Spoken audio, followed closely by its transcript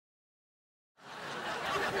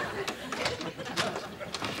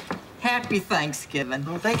Happy Thanksgiving.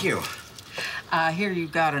 Oh, thank you. I hear you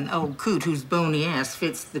got an old coot whose bony ass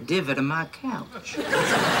fits the divot of my couch.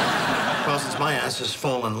 Well, since my ass is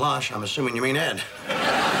full and lush, I'm assuming you mean Ed.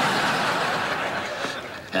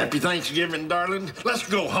 Happy Thanksgiving, darling. Let's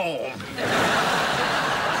go home.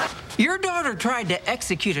 Your daughter tried to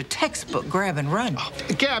execute a textbook grab and run.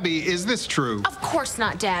 Gabby, is this true? Of course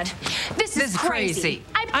not, Dad. This is crazy.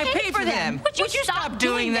 I paid for them. Would you stop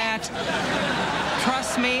doing that?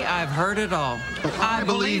 Trust me, I've heard it all. I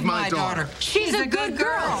believe my daughter. She's a good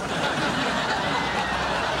girl.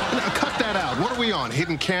 Cut that out. What are we on?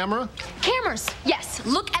 Hidden camera? Cameras, yes.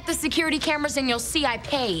 Look at the security cameras and you'll see I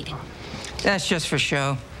paid. That's just for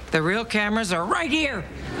show. The real cameras are right here.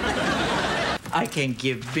 I can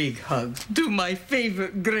give big hugs to my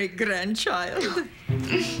favorite great-grandchild.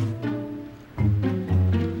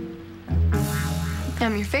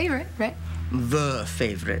 I'm your favorite, right? The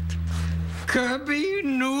favorite. Kirby,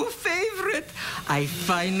 new favorite. I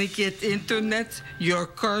finally get internet. Your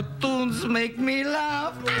cartoons make me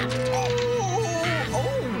laugh.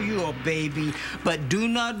 Oh, you're a baby. But do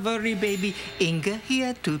not worry, baby. Inga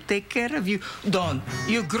here to take care of you. Dawn,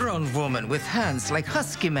 you grown woman with hands like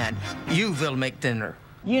Husky Man. You will make dinner.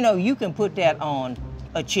 You know, you can put that on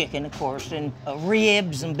a chicken, of course, and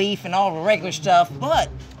ribs and beef and all the regular stuff, but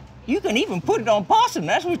you can even put it on possum.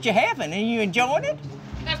 That's what you're having, and you enjoying it?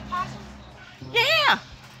 That's possum? Yeah.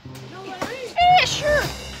 No way. Yeah, sure.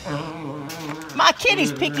 My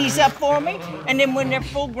kitties pick these up for me, and then when they're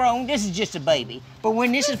full grown, this is just a baby. But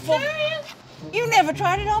when this is full... You never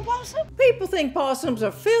tried it on possum? People think possums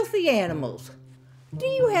are filthy animals. Do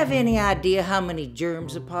you have any idea how many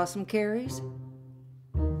germs a possum carries?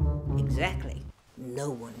 Exactly.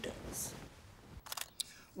 No one does.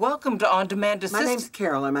 Welcome to On Demand Assistance. My name's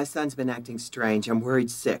Carol, and my son's been acting strange. I'm worried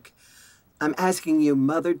sick. I'm asking you,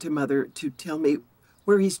 mother to mother, to tell me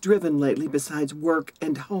where he's driven lately besides work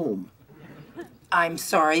and home. I'm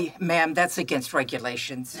sorry, ma'am. That's against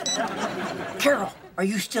regulations. Carol, are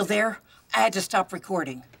you still there? I had to stop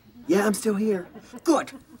recording. Yeah, I'm still here.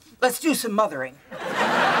 Good. Let's do some mothering.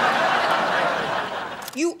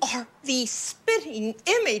 You are the spitting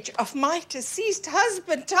image of my deceased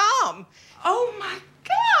husband, Tom. Oh, my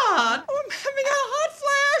God. Oh, I'm having a hot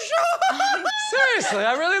flash. Seriously,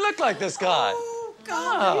 I really look like this guy. Oh,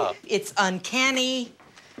 God. It's uncanny.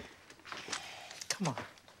 Come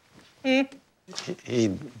on. He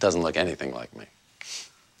doesn't look anything like me.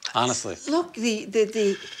 Honestly. Look,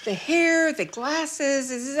 the hair, the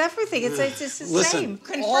glasses, is everything. It's the same.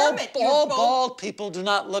 Confirm it. All bald people do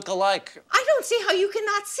not look alike. I don't see how you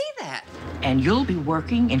cannot see that. And you'll be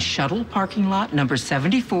working in shuttle parking lot number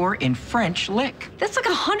 74 in French Lick. That's like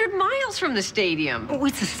 100 miles from the stadium. Oh,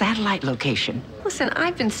 it's a satellite location. Listen,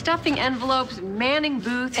 I've been stuffing envelopes, manning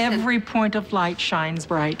booths. Every point of light shines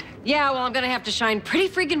bright. Yeah, well, I'm gonna have to shine pretty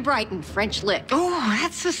freaking bright in French Lick. Oh,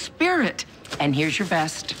 that's the spirit. And here's your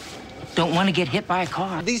vest. Don't want to get hit by a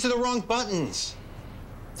car. These are the wrong buttons.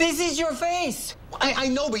 This is your face. I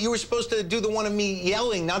know, but you were supposed to do the one of me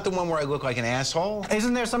yelling, not the one where I look like an asshole.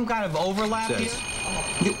 Isn't there some kind of overlap here?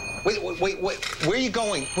 Wait. Where are you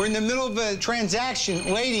going? We're in the middle of a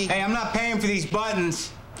transaction. Lady. Hey, I'm not paying for these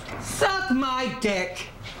buttons. Suck my dick.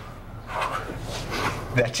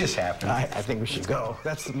 That just happened. I think we should go.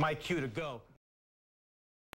 That's my cue to go.